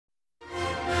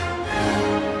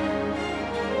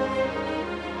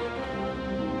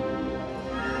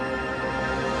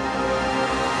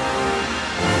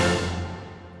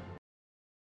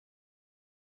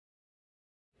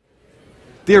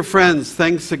Dear friends,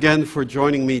 thanks again for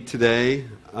joining me today.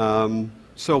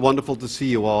 So wonderful to see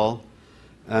you all.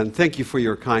 And thank you for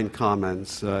your kind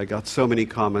comments. I got so many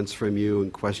comments from you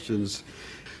and questions.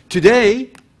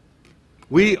 Today,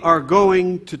 we are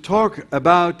going to talk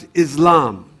about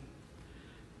Islam.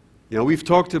 You know, we've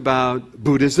talked about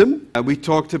Buddhism. We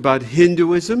talked about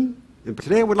Hinduism. And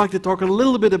today I would like to talk a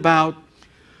little bit about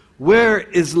where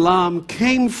Islam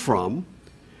came from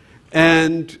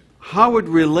and how it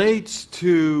relates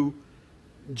to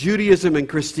Judaism and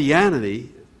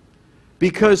Christianity,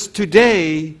 because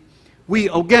today we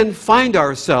again find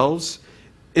ourselves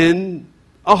in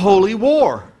a holy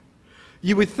war.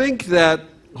 You would think that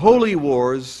holy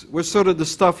wars were sort of the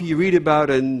stuff you read about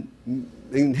in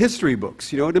history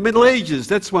books. You know, in the Middle Ages,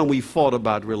 that's when we fought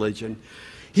about religion.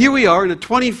 Here we are in the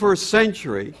 21st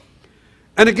century,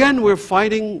 and again we're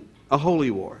fighting a holy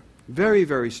war. Very,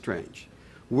 very strange.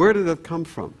 Where did that come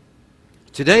from?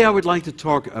 Today I would like to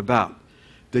talk about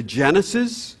the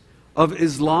genesis of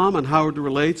Islam and how it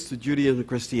relates to Judaism and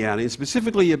Christianity, and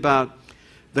specifically about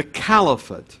the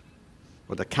caliphate,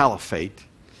 or the caliphate,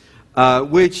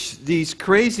 which these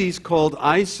crazies called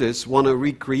ISIS want to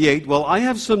recreate. Well, I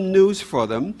have some news for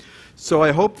them, so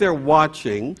I hope they're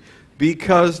watching,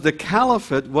 because the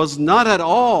caliphate was not at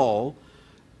all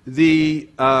the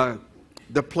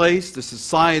place, the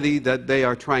society that they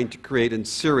are trying to create in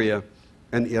Syria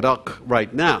and Iraq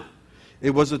right now. It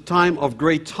was a time of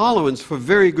great tolerance for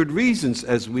very good reasons,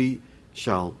 as we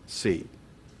shall see.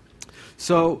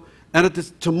 So, and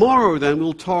tomorrow then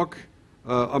we'll talk,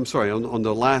 on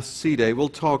the last C-Day, we'll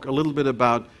talk a little bit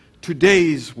about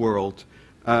today's world.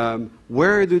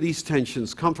 Where do these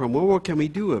tensions come from? Well, what can we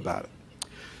do about it?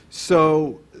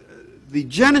 So, the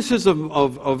genesis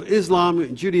of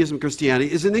Islam, Judaism, and Christianity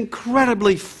is an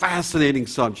incredibly fascinating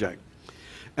subject.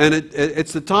 And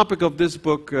it's the topic of this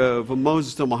book, From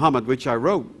Moses to Muhammad, which I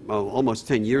wrote almost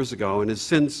 10 years ago, and has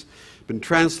since been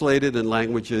translated in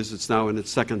languages. It's now in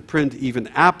its second print. Even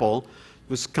Apple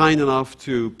was kind enough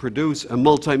to produce a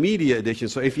multimedia edition.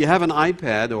 So if you have an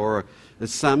iPad or a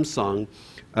Samsung,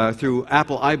 through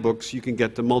Apple iBooks, you can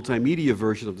get the multimedia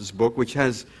version of this book, which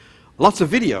has lots of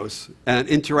videos and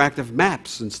interactive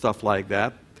maps and stuff like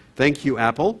that. Thank you,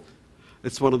 Apple.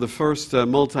 It's one of the first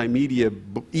multimedia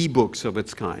e-books of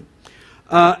its kind.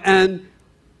 And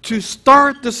to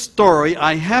start the story,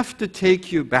 I have to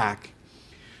take you back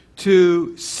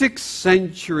to 6th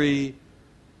century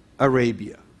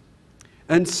Arabia.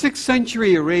 And 6th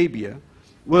century Arabia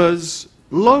was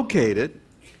located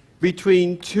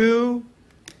between two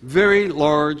very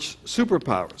large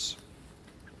superpowers.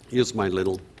 Here's my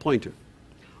little pointer.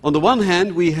 On the one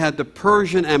hand, we had the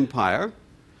Persian Empire,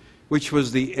 which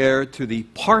was the heir to the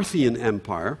Parthian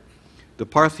Empire. The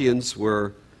Parthians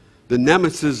were the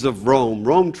nemesis of Rome.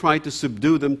 Rome tried to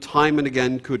subdue them time and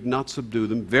again, could not subdue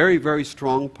them. Very, very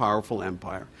strong, powerful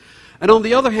empire. And on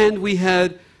the other hand, we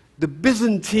had the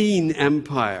Byzantine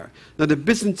Empire. Now, the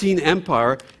Byzantine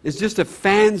Empire is just a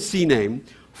fancy name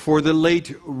for the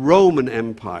late Roman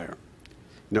Empire.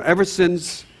 You know, ever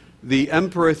since the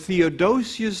Emperor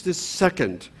Theodosius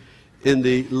II in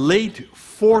the late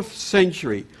 4th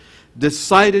century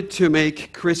decided to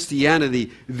make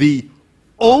Christianity the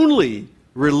only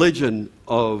religion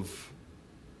of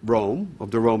Rome, of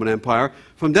the Roman Empire.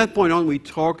 From that point on, we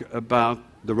talk about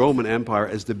the Roman Empire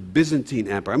as the Byzantine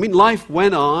Empire. I mean, life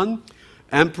went on.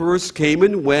 Emperors came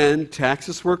and went.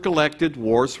 Taxes were collected.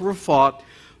 Wars were fought.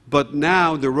 But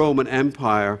now the Roman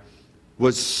Empire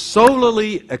was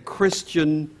solely a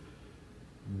Christian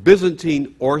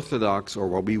Byzantine Orthodox, or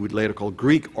what we would later call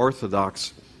Greek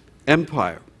Orthodox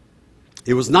empire.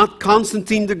 It was not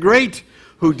Constantine the Great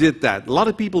who did that. A lot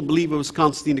of people believe it was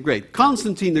Constantine the Great.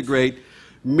 Constantine the Great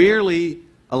merely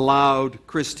allowed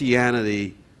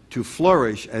Christianity to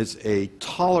flourish as a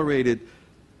tolerated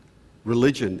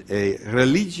religion, a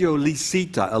religio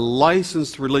licita, a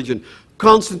licensed religion.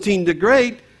 Constantine the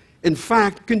Great, in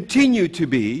fact, continued to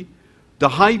be the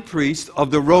high priest of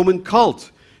the Roman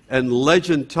cult. And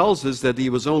legend tells us that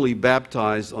he was only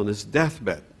baptized on his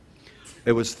deathbed.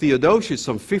 It was Theodosius,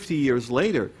 some 50 years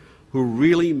later, who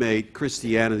really made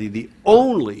Christianity the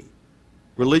only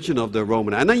religion of the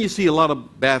Roman. And then you see a lot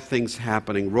of bad things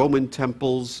happening. Roman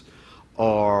temples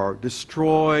are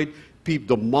destroyed.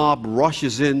 The mob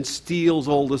rushes in, steals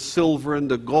all the silver and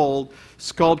the gold.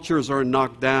 Sculptures are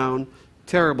knocked down.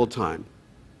 Terrible time.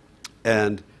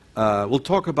 And we'll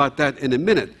talk about that in a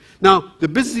minute. Now, the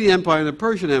Byzantine Empire and the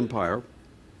Persian Empire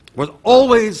was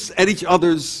always at each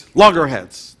other's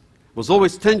loggerheads. There was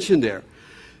always tension there.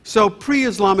 So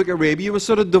pre-Islamic Arabia was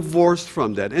sort of divorced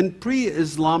from that. In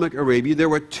pre-Islamic Arabia, there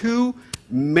were two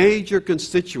major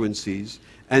constituencies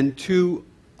and two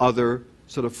other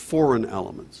sort of foreign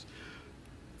elements.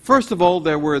 First of all,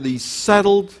 there were the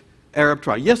settled Arab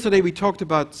tribes. Yesterday we talked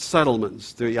about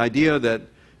settlements, the idea that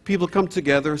people come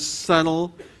together,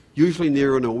 settle, usually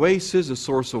near an oasis, a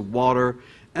source of water,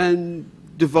 and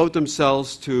devote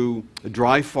themselves to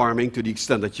dry farming to the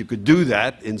extent that you could do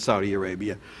that in Saudi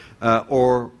Arabia,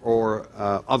 or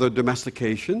other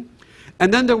domestication.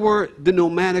 And then there were the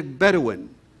nomadic Bedouin,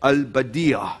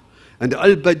 al-Badiyah. And the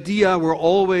al-Badiyah were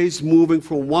always moving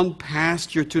from one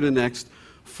pasture to the next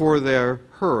for their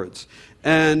herds.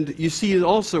 And you see it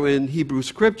also in Hebrew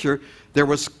scripture. There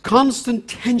was constant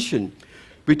tension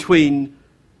between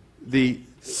the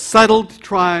settled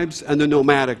tribes and the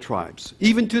nomadic tribes.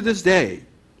 Even to this day,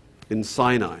 in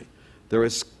Sinai, there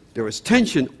is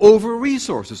tension over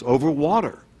resources, over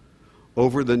water,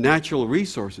 over the natural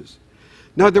resources.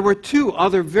 Now, there were two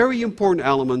other very important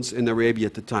elements in Arabia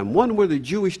at the time. One were the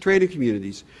Jewish trading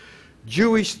communities.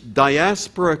 Jewish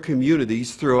diaspora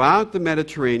communities throughout the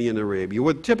Mediterranean and Arabia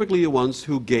were typically the ones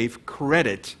who gave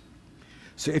credit.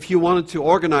 So if you wanted to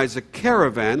organize a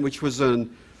caravan, which was a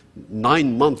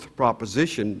 9-month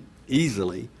proposition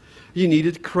easily, you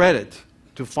needed credit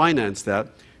to finance that.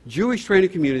 Jewish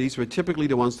trading communities were typically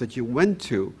the ones that you went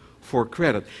to for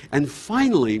credit. And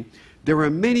finally, there were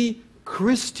many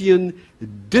Christian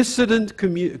dissident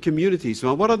communities.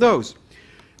 Now, what are those?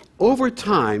 Over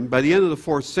time, by the end of the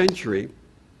 4th century,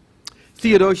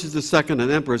 Theodosius II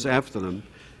and emperors after them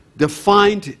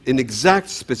defined an exact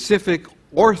specific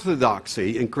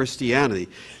orthodoxy in Christianity.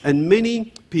 And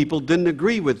many people didn't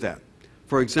agree with that.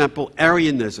 For example,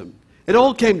 Arianism. It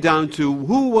all came down to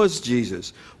who was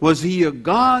Jesus? Was he a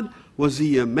God? Was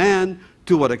he a man?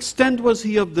 To what extent was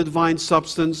he of the divine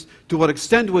substance? To what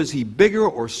extent was he bigger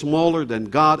or smaller than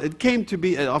God? It came to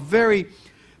be a very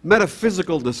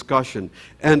metaphysical discussion.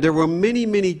 And there were many,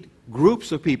 many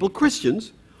groups of people,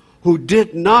 Christians, who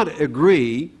did not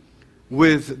agree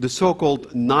with the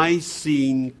so-called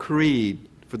Nicene Creed.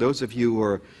 For those of you who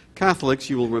are Catholics,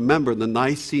 you will remember the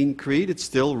Nicene Creed. It's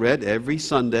still read every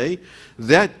Sunday.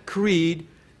 That creed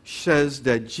says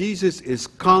that Jesus is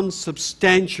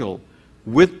consubstantial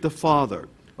with the Father,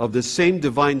 of the same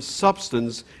divine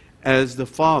substance as the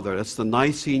Father. That's the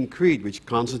Nicene Creed, which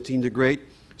Constantine the Great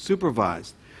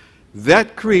supervised.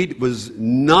 That creed was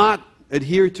not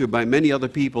adhered to by many other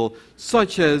people,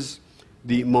 such as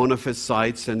the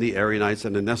Monophysites and the Arianites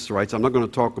and the Nestorites. I'm not going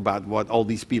to talk about what all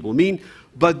these people mean,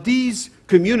 but these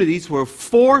communities were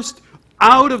forced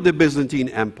out of the Byzantine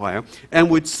Empire and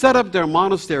would set up their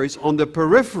monasteries on the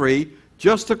periphery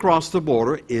just across the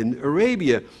border in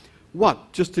Arabia.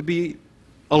 What? Just to be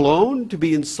alone? To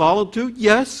be in solitude?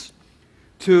 Yes.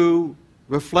 To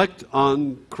reflect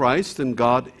on Christ and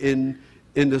God in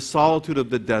the solitude of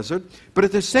the desert. But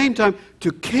at the same time,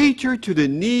 to cater to the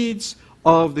needs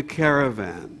of the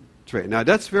caravan trade. Now,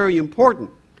 that's very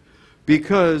important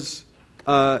because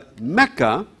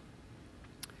Mecca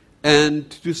and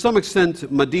to some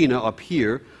extent Medina up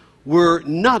here were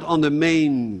not on the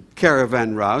main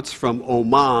caravan routes from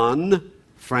Oman,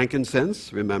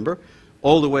 frankincense, remember,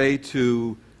 all the way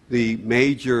to the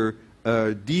major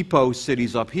depot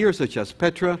cities up here, such as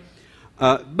Petra.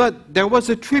 But there was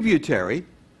a tributary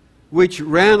which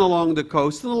ran along the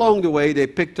coast, and along the way they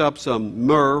picked up some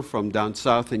myrrh from down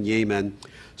south in Yemen.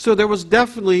 So there was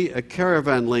definitely a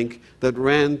caravan link that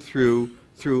ran through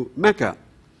Mecca.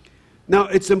 Now,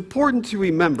 it's important to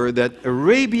remember that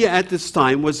Arabia at this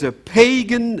time was a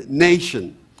pagan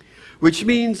nation, which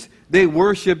means they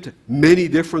worshipped many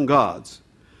different gods.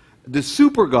 The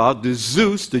super god, the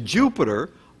Zeus, the Jupiter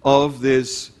of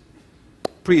this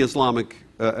pre-Islamic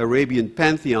Arabian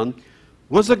pantheon,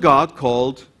 was a god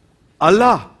called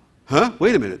Allah. Huh?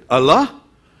 Wait a minute. Allah?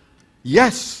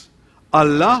 Yes.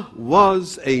 Allah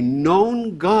was a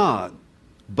known god,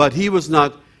 but he was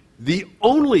not the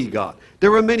only god.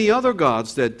 There were many other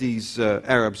gods that these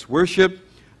Arabs worshipped,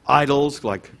 idols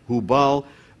like Hubal.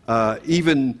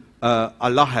 Even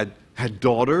Allah had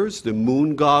daughters, the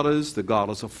moon goddess, the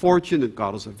goddess of fortune, the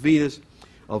goddess of Venus,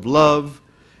 of love.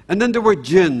 And then there were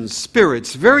jinns,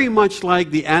 spirits, very much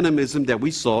like the animism that we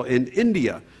saw in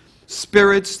India.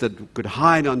 Spirits that could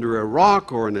hide under a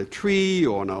rock or in a tree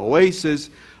or in an oasis.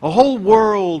 A whole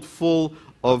world full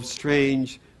of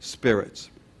strange spirits.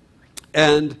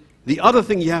 And the other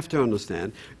thing you have to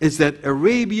understand is that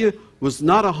Arabia was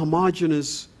not a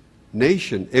homogeneous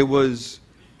nation. It was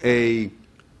a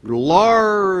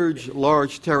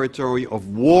large territory of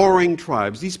warring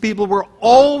tribes. These people were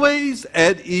always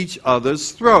at each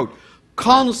other's throat.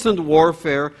 Constant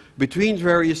warfare between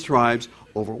various tribes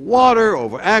over water,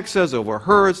 over access, over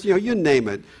herds, you name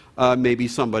it. Maybe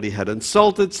somebody had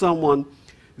insulted someone.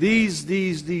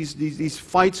 These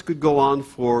fights could go on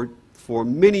for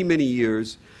many, many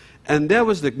years. And that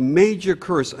was the major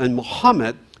curse. And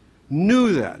Muhammad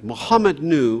knew that. Muhammad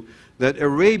knew that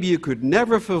Arabia could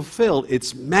never fulfill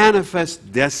its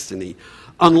manifest destiny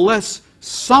unless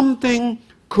something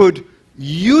could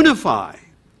unify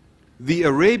the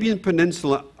Arabian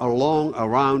Peninsula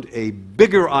around a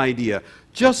bigger idea,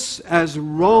 just as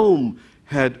Rome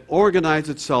had organized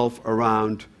itself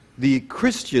around the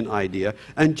Christian idea,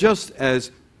 and just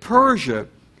as Persia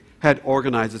had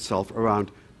organized itself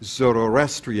around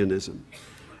Zoroastrianism.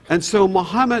 And so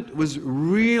Muhammad was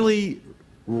really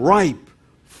ripe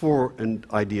for an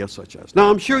idea such as. Now,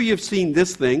 I'm sure you've seen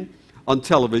this thing on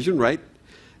television, right?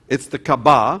 It's the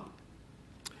Kaaba.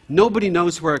 Nobody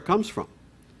knows where it comes from.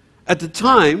 At the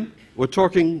time, we're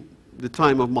talking the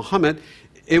time of Muhammad,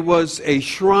 it was a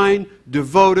shrine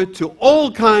devoted to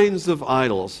all kinds of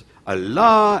idols.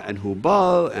 Allah and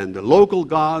Hubal and the local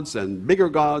gods and bigger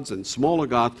gods and smaller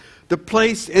gods. The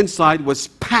place inside was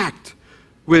packed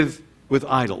with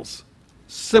idols,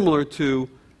 similar to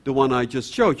the one I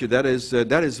just showed you. That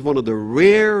is one of the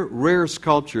rare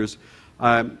sculptures.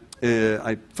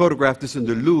 I photographed this in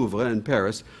the Louvre in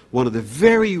Paris. One of the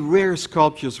very rare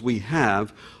sculptures we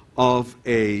have of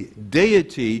a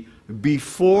deity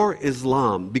before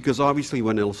Islam, because obviously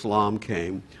when Islam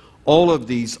came, all of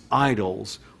these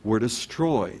idols were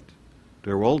destroyed.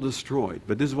 They were all destroyed.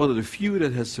 But this is one of the few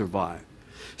that has survived.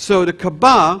 So the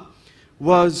Kaaba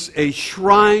was a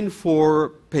shrine for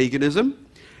paganism.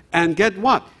 And get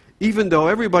what? Even though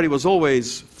everybody was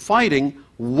always fighting,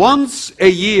 once a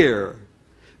year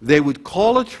they would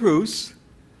call a truce,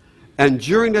 and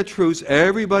during that truce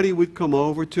everybody would come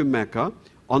over to Mecca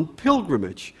on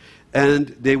pilgrimage. And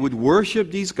they would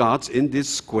worship these gods in this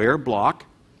square block,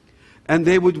 and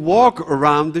they would walk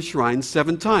around the shrine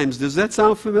 7 times. Does that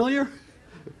sound familiar?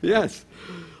 Yes.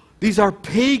 These are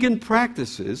pagan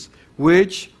practices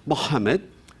which Muhammad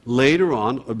later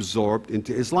on absorbed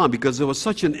into Islam, because it was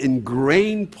such an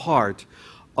ingrained part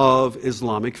of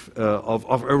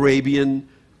of Arabian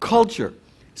culture.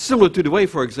 Similar to the way,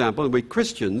 for example, the way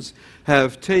Christians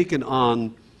have taken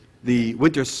on the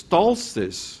winter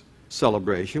solstice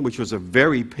celebration, which was a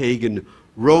very pagan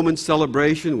Roman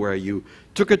celebration where you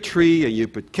took a tree and you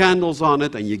put candles on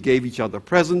it and you gave each other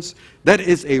presents. That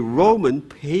is a Roman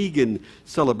pagan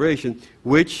celebration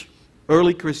which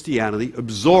early Christianity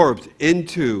absorbed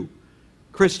into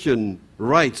Christian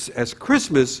rites as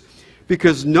Christmas,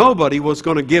 because nobody was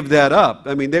going to give that up.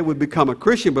 I mean, they would become a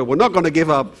Christian, but we're not going to give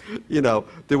up,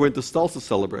 the winter solstice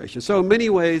celebration. So in many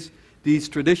ways, these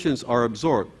traditions are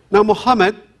absorbed. Now,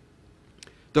 Muhammad,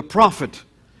 the prophet,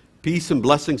 peace and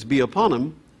blessings be upon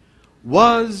him,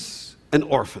 was an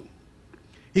orphan.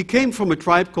 He came from a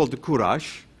tribe called the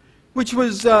Quraysh, which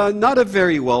was not a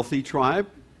very wealthy tribe.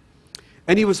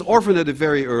 And he was orphaned at a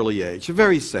very early age,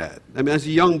 very sad. I mean, as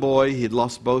a young boy, he had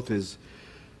lost both his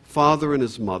father and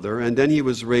his mother, and then he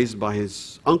was raised by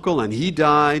his uncle, and he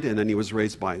died, and then he was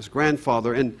raised by his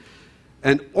grandfather.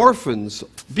 And orphans,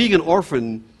 being an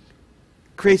orphan,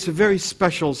 creates a very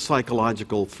special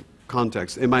psychological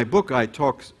context. In my book, I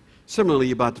talk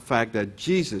similarly about the fact that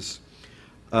Jesus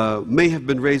may have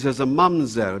been raised as a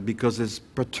mamzer because his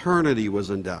paternity was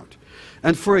in doubt.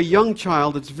 And for a young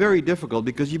child, it's very difficult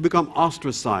because you become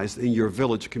ostracized in your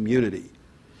village community.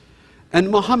 And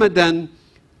Muhammad then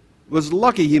was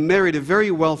lucky. He married a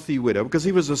very wealthy widow because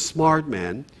he was a smart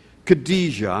man.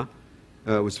 Khadijah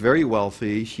was very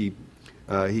wealthy. She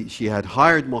had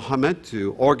hired Muhammad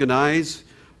to organize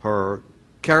her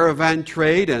caravan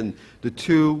trade, and the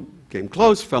two came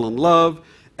close, fell in love.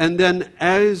 And then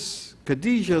as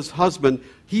Khadijah's husband,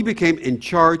 he became in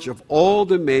charge of all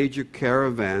the major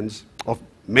caravans, of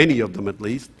many of them at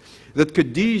least, that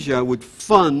Khadijah would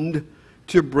fund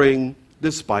to bring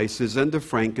the spices and the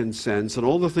frankincense and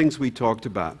all the things we talked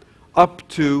about up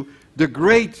to the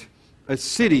great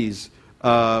cities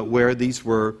where these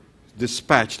were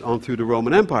dispatched on through the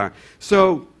Roman Empire.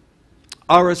 So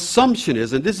our assumption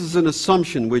is, and this is an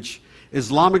assumption which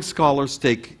Islamic scholars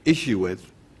take issue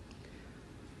with,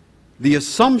 the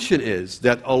assumption is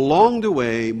that along the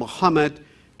way Muhammad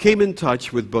came in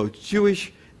touch with both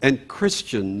Jewish and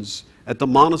Christians at the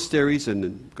monasteries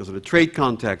and because of the trade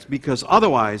contacts, because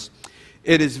otherwise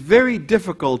it is very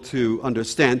difficult to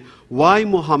understand why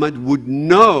Muhammad would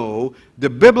know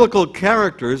the biblical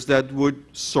characters that would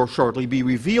so shortly be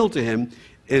revealed to him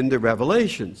in the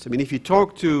Revelations. I mean, if you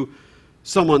talk to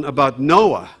someone about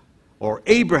Noah or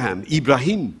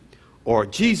Ibrahim, or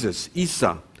Jesus,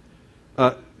 Isa,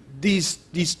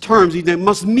 these terms, they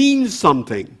must mean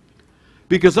something.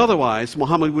 Because otherwise,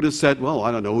 Muhammad would have said, well,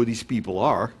 I don't know who these people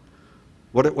are.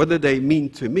 What did they mean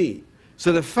to me?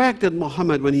 So the fact that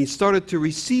Muhammad, when he started to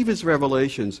receive his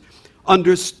revelations,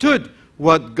 understood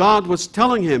what God was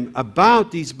telling him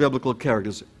about these biblical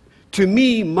characters, to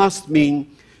me must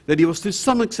mean that he was to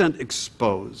some extent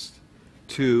exposed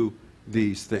to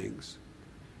these things.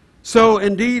 So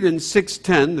indeed, in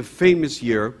 610, the famous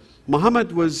year,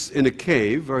 Muhammad was in a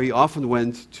cave where he often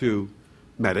went to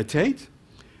meditate.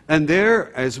 And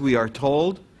there, as we are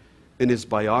told in his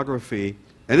biography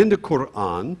and in the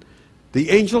Quran, the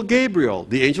angel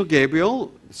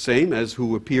Gabriel, same as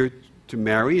who appeared to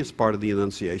Mary as part of the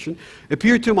Annunciation,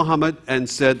 appeared to Muhammad and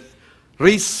said,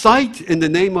 recite in the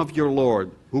name of your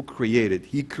Lord, who created.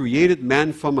 He created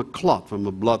man from a clot, from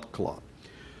a blood clot.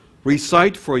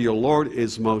 Recite, for your Lord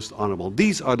is most honorable.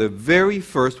 These are the very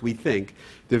first, we think,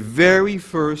 the very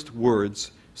first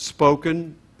words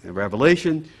spoken in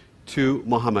Revelation to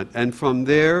Muhammad. And from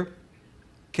there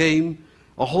came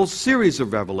a whole series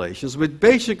of revelations which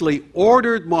basically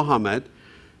ordered Muhammad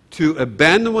to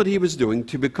abandon what he was doing,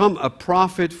 to become a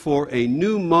prophet for a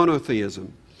new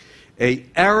monotheism, an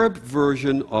Arab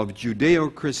version of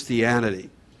Judeo-Christianity,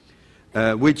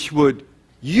 which would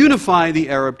unify the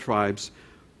Arab tribes,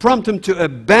 prompt them to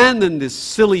abandon this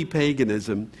silly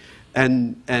paganism,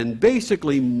 and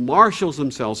basically marshals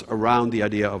themselves around the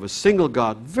idea of a single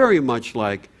God, very much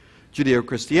like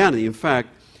Judeo-Christianity. In fact,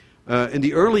 in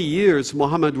the early years,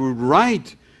 Muhammad would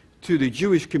write to the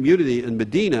Jewish community in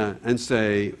Medina and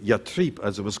say, Yathrib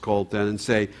as it was called then, and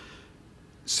say,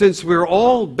 since we're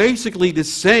all basically the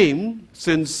same,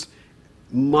 since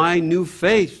my new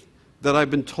faith that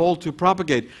I've been told to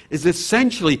propagate is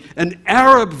essentially an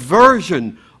Arab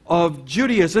version of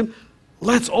Judaism,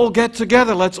 let's all get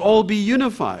together, let's all be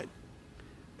unified.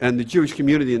 And the Jewish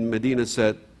community in Medina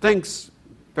said, thanks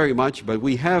very much, but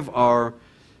we have our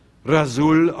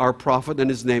Rasul, our prophet,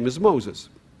 and his name is Moses.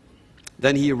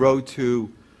 Then he wrote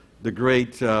to the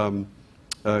great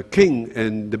king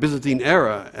in the Byzantine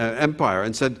Empire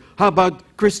and said, how about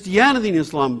Christianity and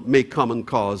Islam make common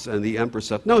cause? And the emperor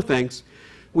said, no thanks,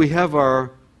 we have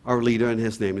our leader and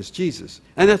his name is Jesus.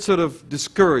 And that sort of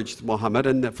discouraged Muhammad,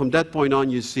 and from that point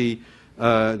on you see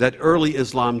that early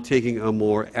Islam taking a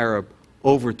more Arab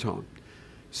overtone.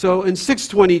 So in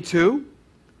 622,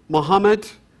 Muhammad,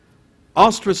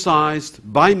 ostracized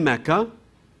by Mecca.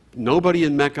 Nobody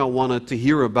in Mecca wanted to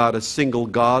hear about a single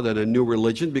God and a new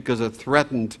religion because it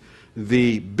threatened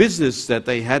the business that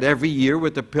they had every year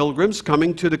with the pilgrims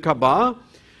coming to the Kaaba.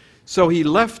 So he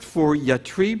left for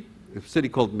Yathrib, a city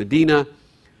called Medina,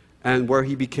 and where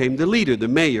he became the leader, the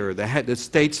mayor, the head, the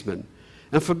statesman.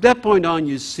 And from that point on,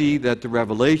 you see that the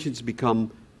revelations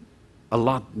become a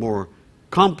lot more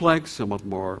complex, somewhat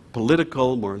more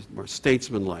political, more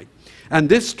statesman-like. And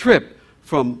this trip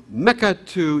from Mecca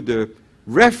to the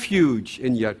refuge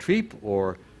in Yathrib,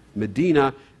 or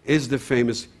Medina, is the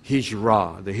famous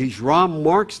Hijrah. The Hijrah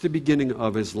marks the beginning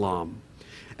of Islam.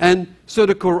 And so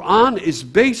the Quran is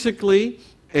basically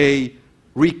a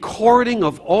recording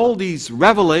of all these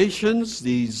revelations,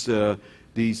 these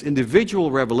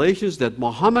individual revelations that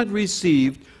Muhammad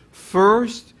received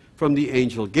first from the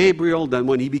angel Gabriel. Then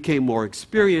when he became more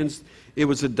experienced, it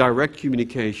was a direct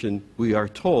communication, we are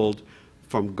told,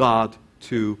 from God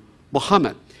to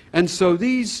Muhammad. And so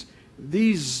these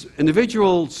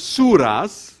individual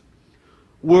surahs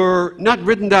were not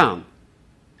written down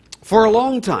for a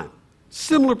long time,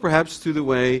 similar perhaps to the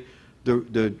way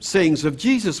the sayings of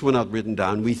Jesus were not written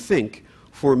down, we think,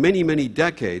 for many, many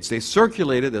decades. They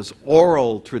circulated as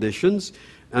oral traditions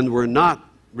and were not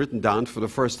written down for the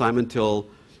first time until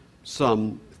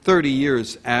some 30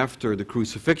 years after the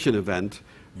crucifixion event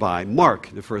by Mark,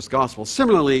 the first gospel.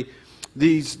 Similarly,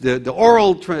 these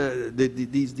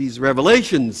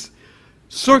revelations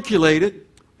circulated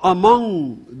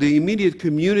among the immediate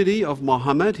community of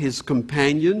Muhammad, his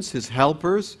companions, his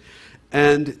helpers,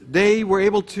 and they were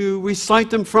able to recite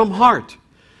them from heart.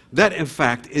 That, in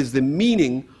fact, is the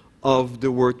meaning of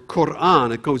the word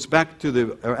Quran. It goes back to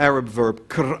the Arab verb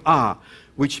qir'a,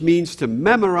 which means to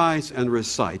memorize and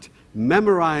recite.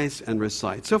 Memorize and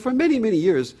recite. So for many, many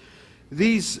years,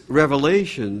 these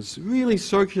revelations really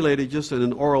circulated just in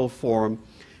an oral form.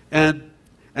 And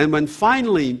when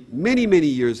finally, many, many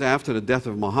years after the death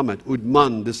of Muhammad,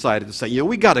 Uthman decided to say, you know,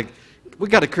 we got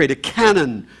to create a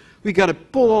canon. We got to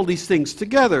pull all these things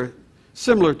together,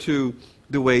 similar to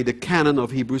the way the canon of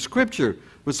Hebrew Scripture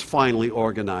was finally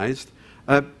organized.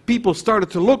 People started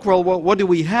to look, well, what do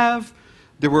we have?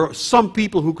 There were some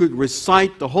people who could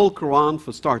recite the whole Quran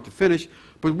from start to finish,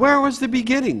 but where was the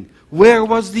beginning? Where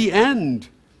was the end?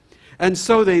 And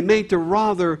so they made the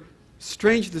rather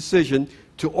strange decision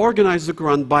to organize the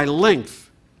Quran by length.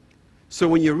 So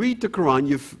when you read the Quran,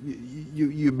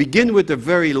 you begin with the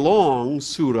very long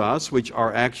surahs, which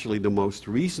are actually the most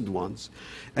recent ones,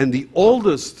 and the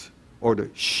oldest or the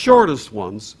shortest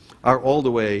ones are all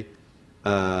the way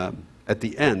at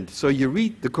the end. So you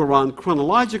read the Quran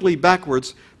chronologically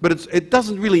backwards, but it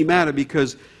doesn't really matter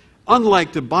because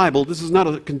unlike the Bible, this is not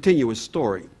a continuous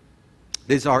story.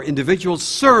 These are individual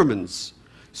sermons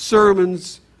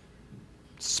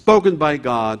spoken by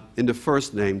God in the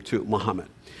first name to Muhammad.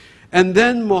 And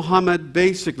then Muhammad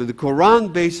basically, the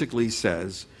Quran basically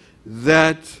says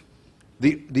that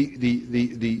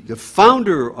the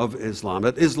founder of Islam,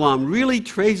 that Islam really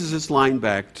traces its line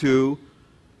back to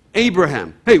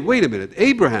Abraham. Hey, wait a minute,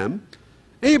 Abraham,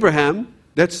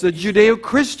 that's the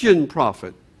Judeo-Christian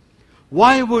prophet.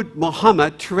 Why would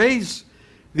Muhammad trace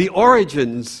the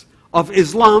origins of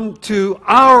Islam to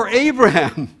our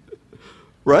Abraham?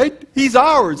 Right? He's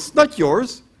ours, not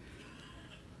yours.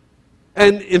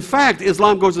 And in fact,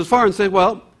 Islam goes as far and says,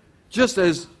 well, just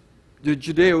as the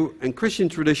Judeo and Christian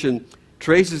tradition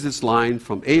traces its line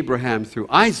from Abraham through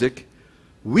Isaac,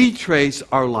 we trace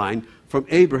our line from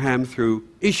Abraham through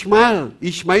Ishmael.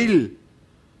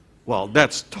 Well,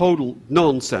 that's total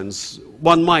nonsense,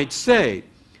 one might say,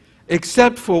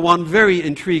 except for one very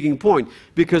intriguing point,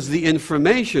 because the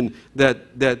information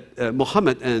that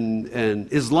Muhammad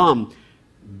and Islam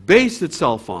based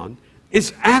itself on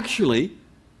is actually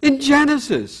in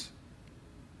Genesis.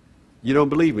 You don't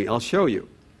believe me? I'll show you.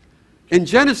 In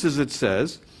Genesis it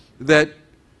says that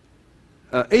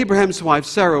Abraham's wife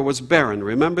Sarah was barren.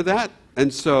 Remember that?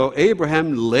 And so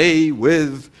Abraham lay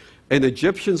with an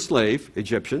Egyptian slave,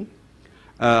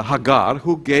 Hagar,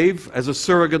 who gave as a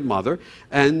surrogate mother,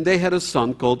 and they had a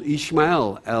son called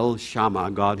Ishmael, El Shammah,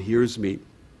 God hears me.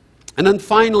 And then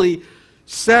finally,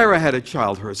 Sarah had a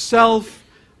child herself.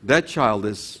 That child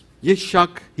is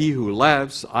Yishak, he who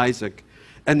laughs, Isaac.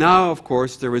 And now, of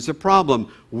course, there is a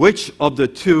problem. Which of the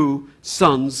two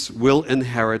sons will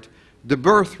inherit the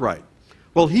birthright?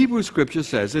 Well, Hebrew Scripture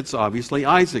says it's obviously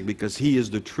Isaac because he is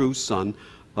the true son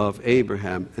of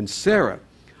Abraham and Sarah.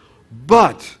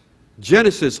 But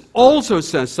Genesis also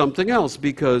says something else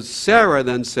because Sarah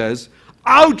then says,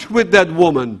 out with that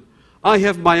woman. I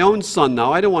have my own son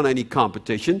now. I don't want any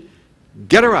competition.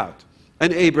 Get her out.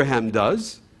 And Abraham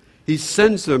does. He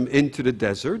sends them into the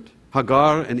desert,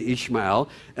 Hagar and Ishmael,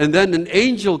 and then an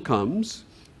angel comes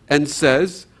and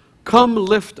says, come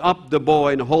lift up the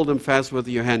boy and hold him fast with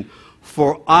your hand,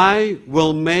 for I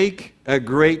will make a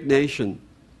great nation.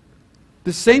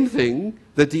 The same thing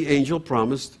that the angel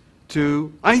promised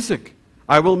to Isaac.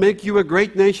 I will make you a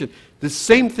great nation. The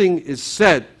same thing is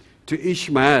said to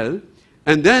Ishmael,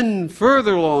 and then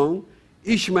further along,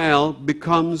 Ishmael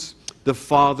becomes the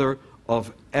father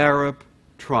of Arab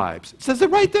tribes. It says it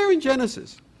right there in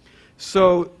Genesis.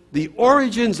 So the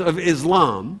origins of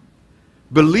Islam,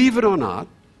 believe it or not,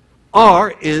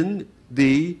 are in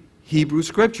the Hebrew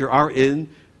Scripture, are in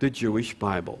the Jewish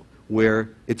Bible, where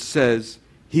it says,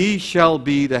 he shall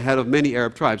be the head of many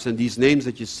Arab tribes. And these names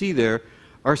that you see there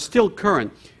are still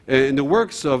current. In the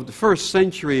works of the first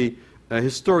century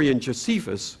historian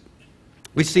Josephus,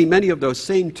 we see many of those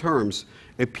same terms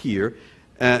appear.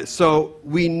 So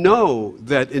we know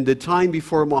that in the time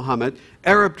before Muhammad,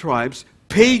 Arab tribes,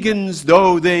 pagans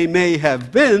though they may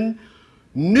have been,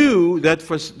 knew that,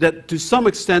 that to some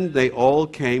extent they all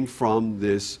came from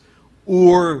this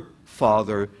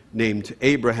Ur-father named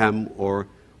Abraham or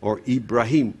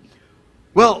Ibrahim.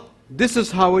 Well, this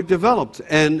is how it developed.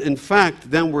 And in fact,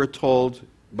 then we're told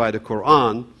by the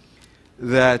Quran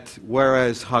that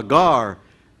whereas Hagar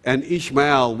and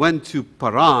Ishmael went to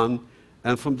Paran,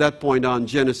 and from that point on,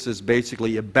 Genesis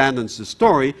basically abandons the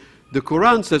story, the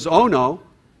Quran says, oh no,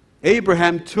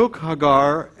 Abraham took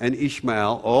Hagar and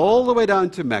Ishmael all the way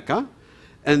down to Mecca,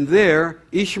 and there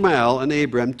Ishmael and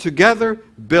Abraham together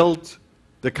built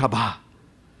the Kaaba.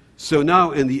 So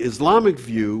now in the Islamic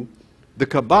view, the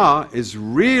Kaaba is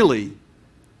really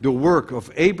the work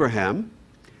of Abraham,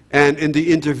 and in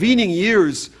the intervening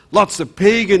years, lots of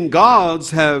pagan gods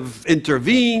have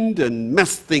intervened and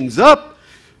messed things up,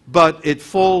 but it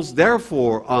falls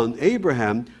therefore on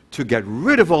Abraham to get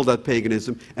rid of all that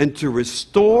paganism and to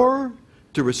restore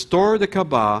the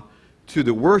Kaaba to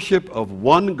the worship of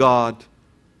one God,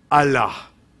 Allah.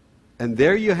 And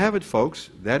there you have it, folks.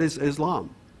 That is Islam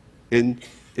in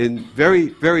very,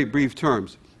 very brief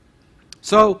terms.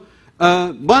 So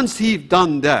once he'd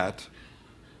done that,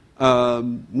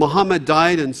 Muhammad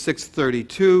died in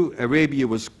 632. Arabia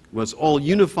was all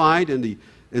unified in the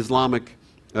Islamic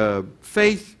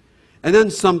faith. And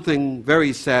then something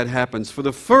very sad happens. For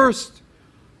the first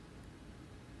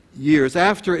years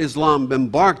after Islam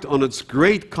embarked on its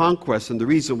great conquest, and the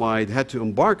reason why it had to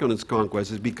embark on its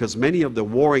conquest is because many of the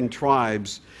warring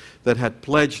tribes that had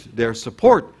pledged their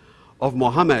support of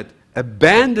Muhammad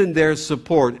abandoned their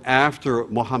support after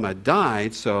Muhammad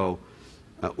died. So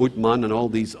Uthman and all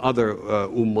these other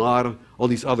Umar, all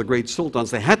these other great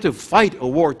sultans, they had to fight a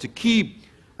war to keep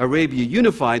Arabia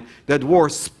unified. That war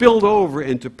spilled over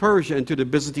into Persia, into the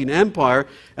Byzantine Empire,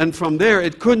 and from there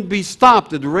it couldn't be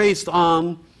stopped. It raced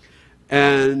on,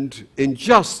 and in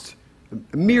just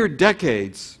mere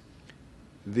decades,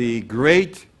 the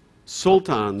great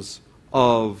sultans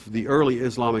of the early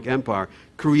Islamic Empire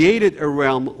created a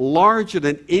realm larger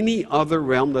than any other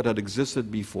realm that had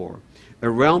existed before. A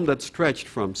realm that stretched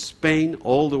from Spain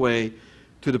all the way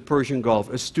to the Persian Gulf.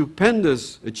 A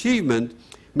stupendous achievement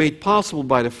made possible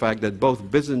by the fact that both the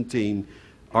Byzantine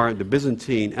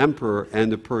Emperor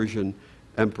and the Persian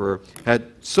Emperor had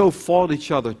so fought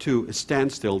each other to a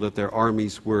standstill that their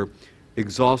armies were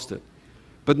exhausted.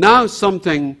 But now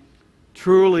something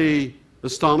truly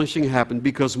astonishing happened,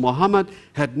 because Muhammad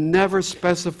had never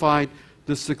specified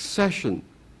the succession.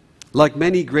 Like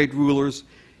many great rulers,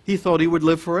 he thought he would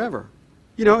live forever.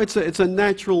 You know, it's a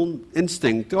natural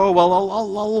instinct. Oh, well,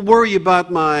 I'll worry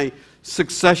about my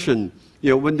succession,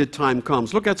 you know, when the time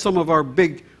comes. Look at some of our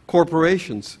big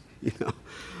corporations. You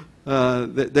know,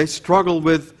 they struggle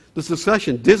with the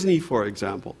succession. Disney, for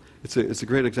example, it's a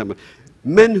great example.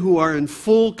 Men who are in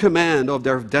full command of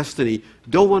their destiny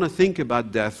don't want to think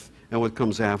about death and what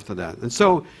comes after that. And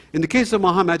so, in the case of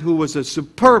Muhammad, who was a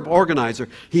superb organizer,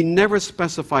 he never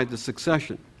specified the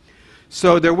succession.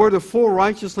 So there were the 4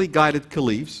 righteously guided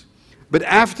caliphs, but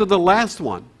after the last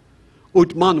one,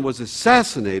 Uthman was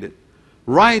assassinated,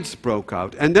 riots broke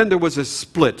out, and then there was a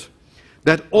split.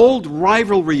 That old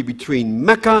rivalry between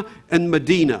Mecca and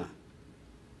Medina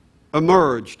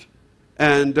emerged,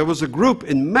 and there was a group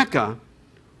in Mecca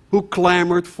who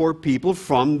clamored for people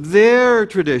from their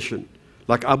tradition,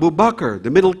 like Abu Bakr,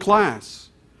 the middle class.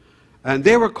 And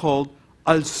they were called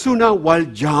Al-Sunnah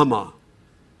wal-Jama,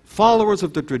 followers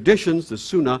of the traditions, the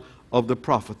Sunnah of the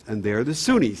Prophet, and they're the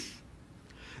Sunnis.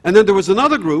 And then there was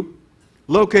another group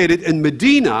located in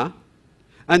Medina,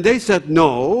 and they said,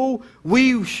 no,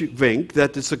 we should think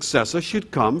that the successor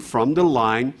should come from the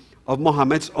line of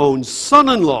Muhammad's own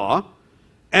son-in-law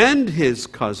and his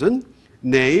cousin,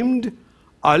 named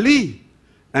Ali.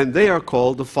 And they are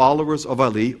called the followers of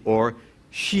Ali, or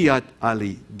Shi'at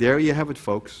Ali. There you have it,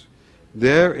 folks.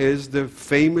 There is the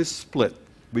famous split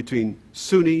between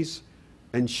Sunnis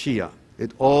and Shia.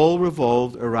 It all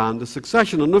revolved around the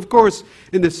succession. And of course,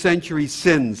 in the century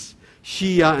since,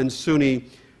 Shia and Sunni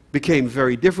became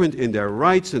very different in their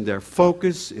rites, in their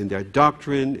focus, in their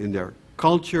doctrine, in their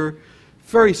culture.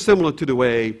 Very similar to the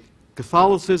way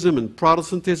Catholicism and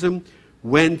Protestantism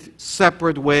went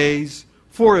separate ways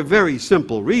for a very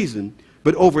simple reason.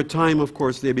 But over time, of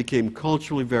course, they became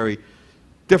culturally very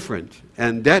different.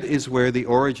 And that is where the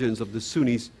origins of the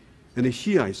Sunnis and the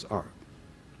Shiites are.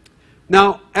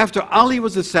 Now, after Ali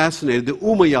was assassinated, the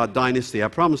Umayyad dynasty, I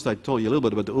promised I'd tell you a little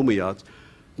bit about the Umayyads,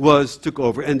 took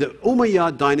over. And the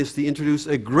Umayyad dynasty introduced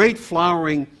a great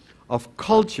flowering of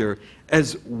culture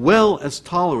as well as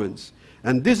tolerance.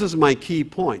 And this is my key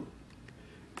point.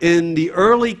 In the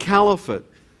early caliphate,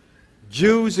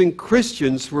 Jews and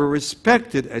Christians were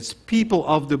respected as people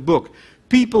of the book,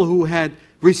 people who had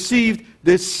received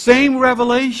the same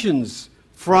revelations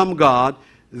from God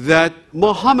that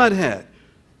Muhammad had.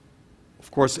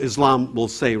 Of course, Islam will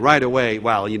say right away,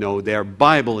 well, you know, their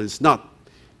Bible is not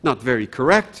very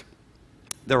correct.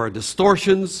 There are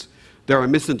distortions. There are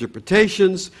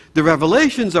misinterpretations. The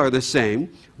revelations are the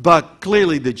same, but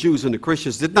clearly the Jews and the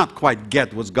Christians did not quite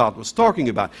get what God was talking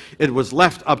about. It was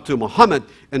left up to Muhammad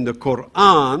and the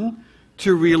Quran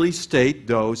to really state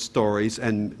those stories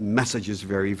and messages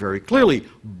very, very clearly.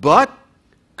 But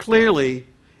clearly,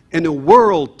 in a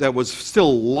world that was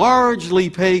still largely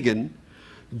pagan,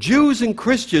 Jews and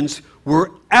Christians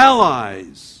were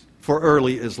allies for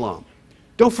early Islam.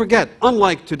 Don't forget,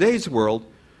 unlike today's world,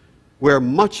 where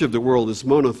much of the world is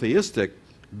monotheistic,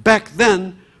 back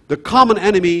then the common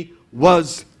enemy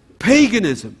was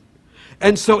paganism.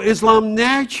 And so Islam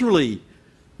naturally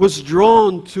was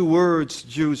drawn towards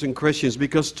Jews and Christians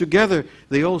because together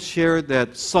they all shared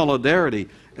that solidarity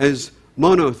as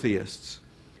monotheists.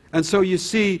 And so you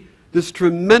see this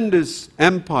tremendous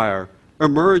empire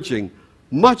emerging,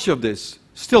 much of this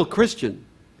still Christian.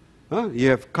 You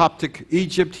have Coptic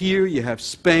Egypt here, you have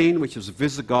Spain, which is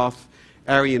Visigoth,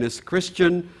 Arianist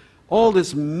Christian, all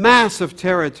this massive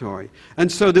territory.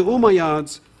 And so the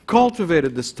Umayyads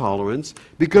cultivated this tolerance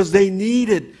because they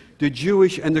needed the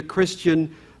Jewish and the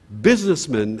Christian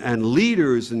businessmen and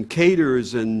leaders and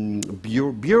cadres and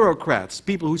bureaucrats,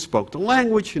 people who spoke the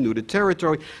language, who knew the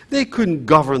territory. They couldn't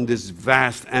govern this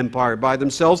vast empire by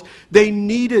themselves. They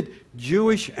needed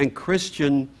Jewish and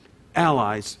Christian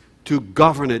allies to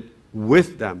govern it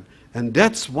with them. And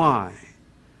that's why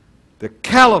the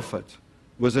caliphate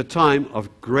was a time of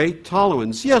great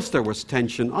tolerance. Yes, there was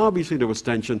tension. Obviously, there was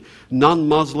tension.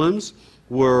 Non-Muslims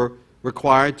were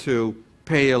required to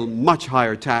pay a much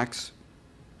higher tax.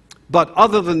 But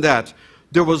other than that,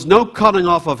 there was no cutting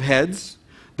off of heads.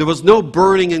 There was no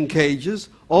burning in cages.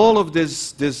 All of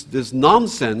this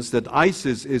nonsense that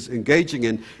ISIS is engaging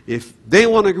in, if they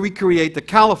want to recreate the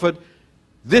caliphate,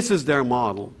 this is their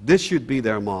model. This should be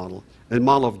their model, a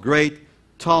model of great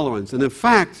tolerance. And in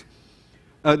fact,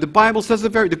 the Bible says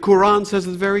it the Quran says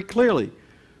it very clearly.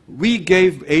 We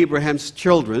gave Abraham's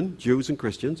children, Jews and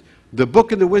Christians, the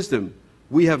book and the wisdom.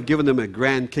 We have given them a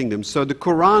grand kingdom. So the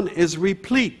Quran is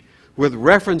replete with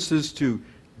references to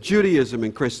Judaism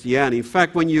and Christianity. In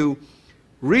fact, when you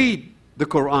read the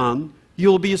Quran,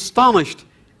 you'll be astonished.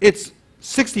 It's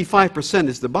 65%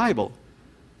 is the Bible.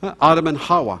 Adam and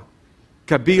Hawa,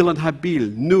 Kabil and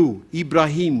Habil, Nuh,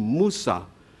 Ibrahim, Musa,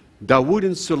 Dawood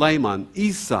and Sulaiman,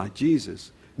 Isa,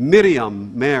 Jesus,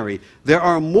 Miriam, Mary. There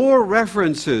are more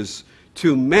references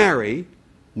to Mary,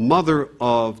 mother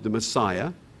of the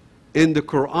Messiah, in the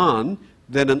Quran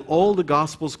than in all the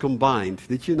Gospels combined.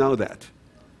 Did you know that?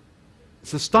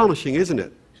 It's astonishing, isn't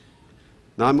it?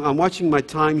 Now, I'm watching my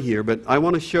time here, but I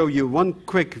want to show you one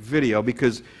quick video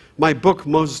because my book,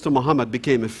 Moses to Muhammad,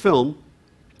 became a film.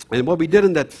 And what we did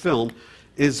in that film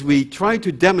is we tried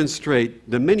to demonstrate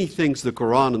the many things the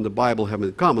Quran and the Bible have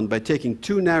in common by taking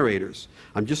two narrators.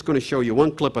 I'm just going to show you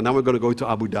one clip, and now we're going to go to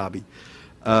Abu Dhabi.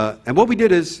 And what we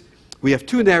did is we have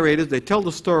two narrators. They tell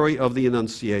the story of the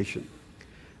Annunciation.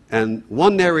 And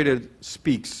one narrator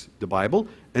speaks the Bible,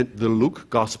 and the Luke,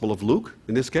 Gospel of Luke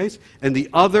in this case, and the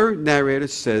other narrator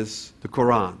says the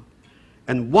Quran.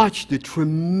 And watch the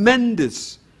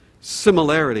tremendous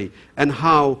similarity and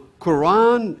how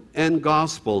Quran and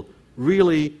Gospel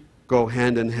really go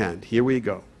hand in hand. Here we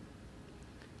go.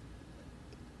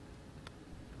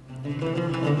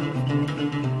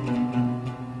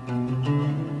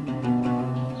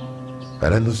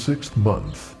 And in the 6th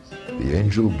month, the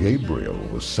angel Gabriel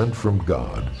was sent from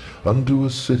God unto a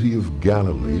city of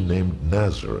Galilee named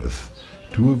Nazareth,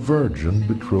 to a virgin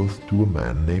betrothed to a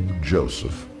man named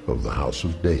Joseph of the house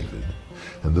of David,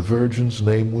 and the virgin's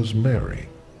name was Mary.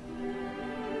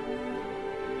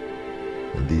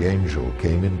 And the angel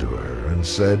came into her and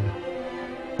said,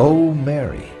 O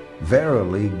Mary,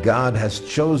 verily God has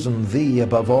chosen thee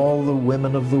above all the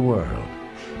women of the world.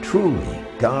 Truly,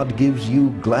 God gives you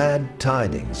glad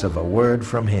tidings of a word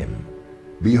from him.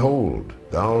 Behold,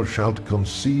 thou shalt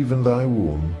conceive in thy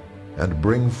womb, and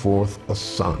bring forth a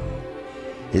son.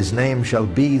 His name shall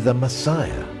be the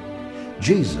Messiah,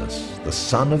 Jesus, the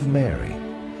Son of Mary,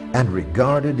 and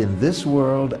regarded in this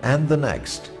world and the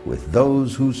next with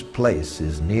those whose place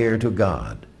is near to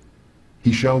God.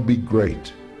 He shall be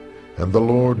great, and the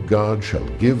Lord God shall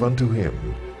give unto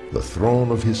him the throne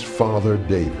of his father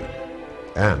David,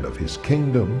 and of his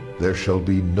kingdom there shall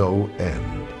be no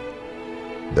end.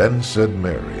 Then said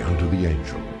Mary unto the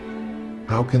angel,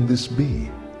 How can this be,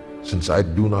 since I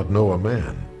do not know a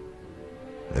man?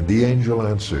 And the angel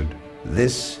answered,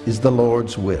 This is the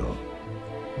Lord's will.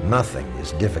 Nothing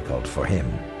is difficult for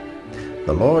him.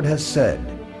 The Lord has said,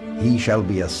 He shall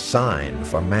be a sign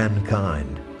for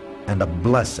mankind, and a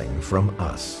blessing from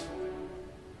us.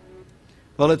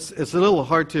 Well, it's a little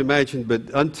hard to imagine, but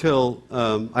until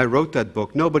I wrote that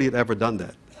book, nobody had ever done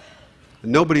that.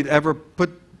 Nobody had ever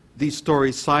put these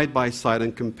stories side by side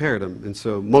and compared them. And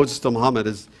so Moses to Muhammad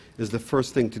is the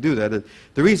first thing to do that. And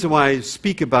the reason why I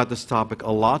speak about this topic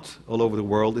a lot all over the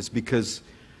world is because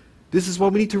this is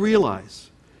what we need to realize.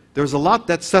 There's a lot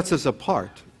that sets us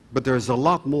apart, but there's a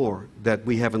lot more that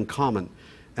we have in common.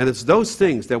 And it's those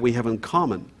things that we have in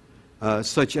common,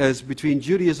 such as between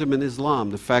Judaism and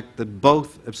Islam, the fact that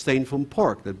both abstain from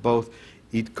pork, that both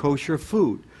eat kosher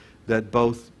food, that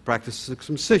both practice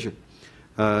circumcision,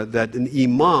 that an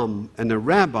imam and a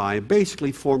rabbi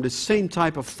basically form the same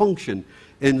type of function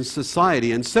in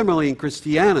society, and similarly in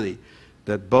Christianity,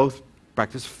 that both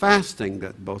practice fasting,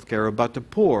 that both care about the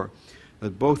poor,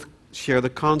 that both share the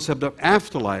concept of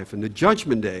afterlife and the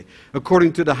judgment day.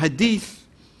 According to the hadith,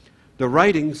 the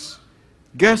writings,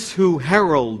 guess who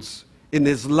heralds in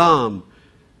Islam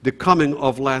the coming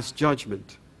of last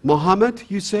judgment? Muhammad,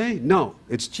 you say? No,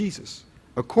 it's Jesus.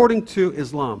 According to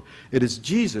Islam, it is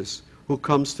Jesus who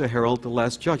comes to herald the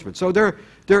last judgment. So there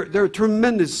are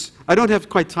tremendous, I don't have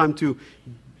quite time to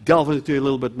delve into it a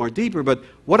little bit more deeper. But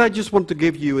what I just want to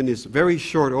give you in this very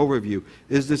short overview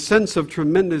is the sense of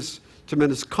tremendous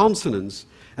consonance.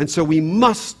 And so we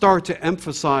must start to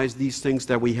emphasize these things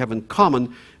that we have in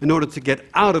common in order to get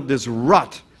out of this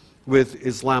rut with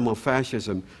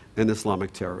Islamofascism and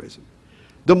Islamic terrorism.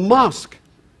 The mosque,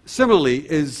 similarly,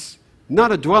 is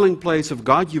not a dwelling place of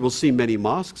God. You will see many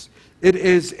mosques. It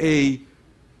is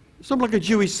something like a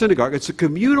Jewish synagogue. It's a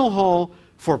communal hall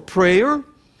for prayer,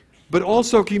 but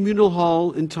also a communal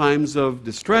hall in times of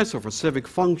distress or for civic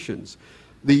functions.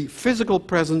 The physical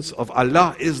presence of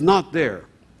Allah is not there,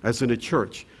 as in a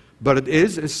church, but it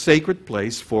is a sacred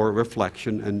place for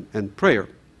reflection and prayer.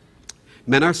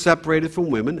 Men are separated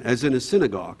from women, as in a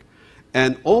synagogue,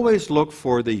 and always look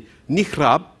for the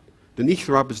nihrab. The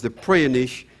nihrab is the prayer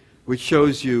niche, which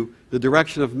shows you the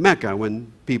direction of Mecca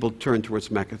when people turn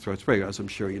towards Mecca, towards prayer, as I'm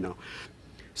sure you know.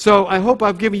 So I hope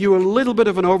I've given you a little bit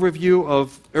of an overview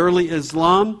of early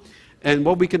Islam and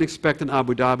what we can expect in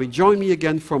Abu Dhabi. Join me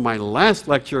again for my last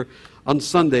lecture on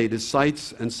Sunday, The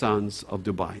Sights and Sounds of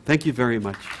Dubai. Thank you very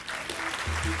much.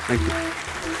 Thank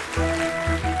you.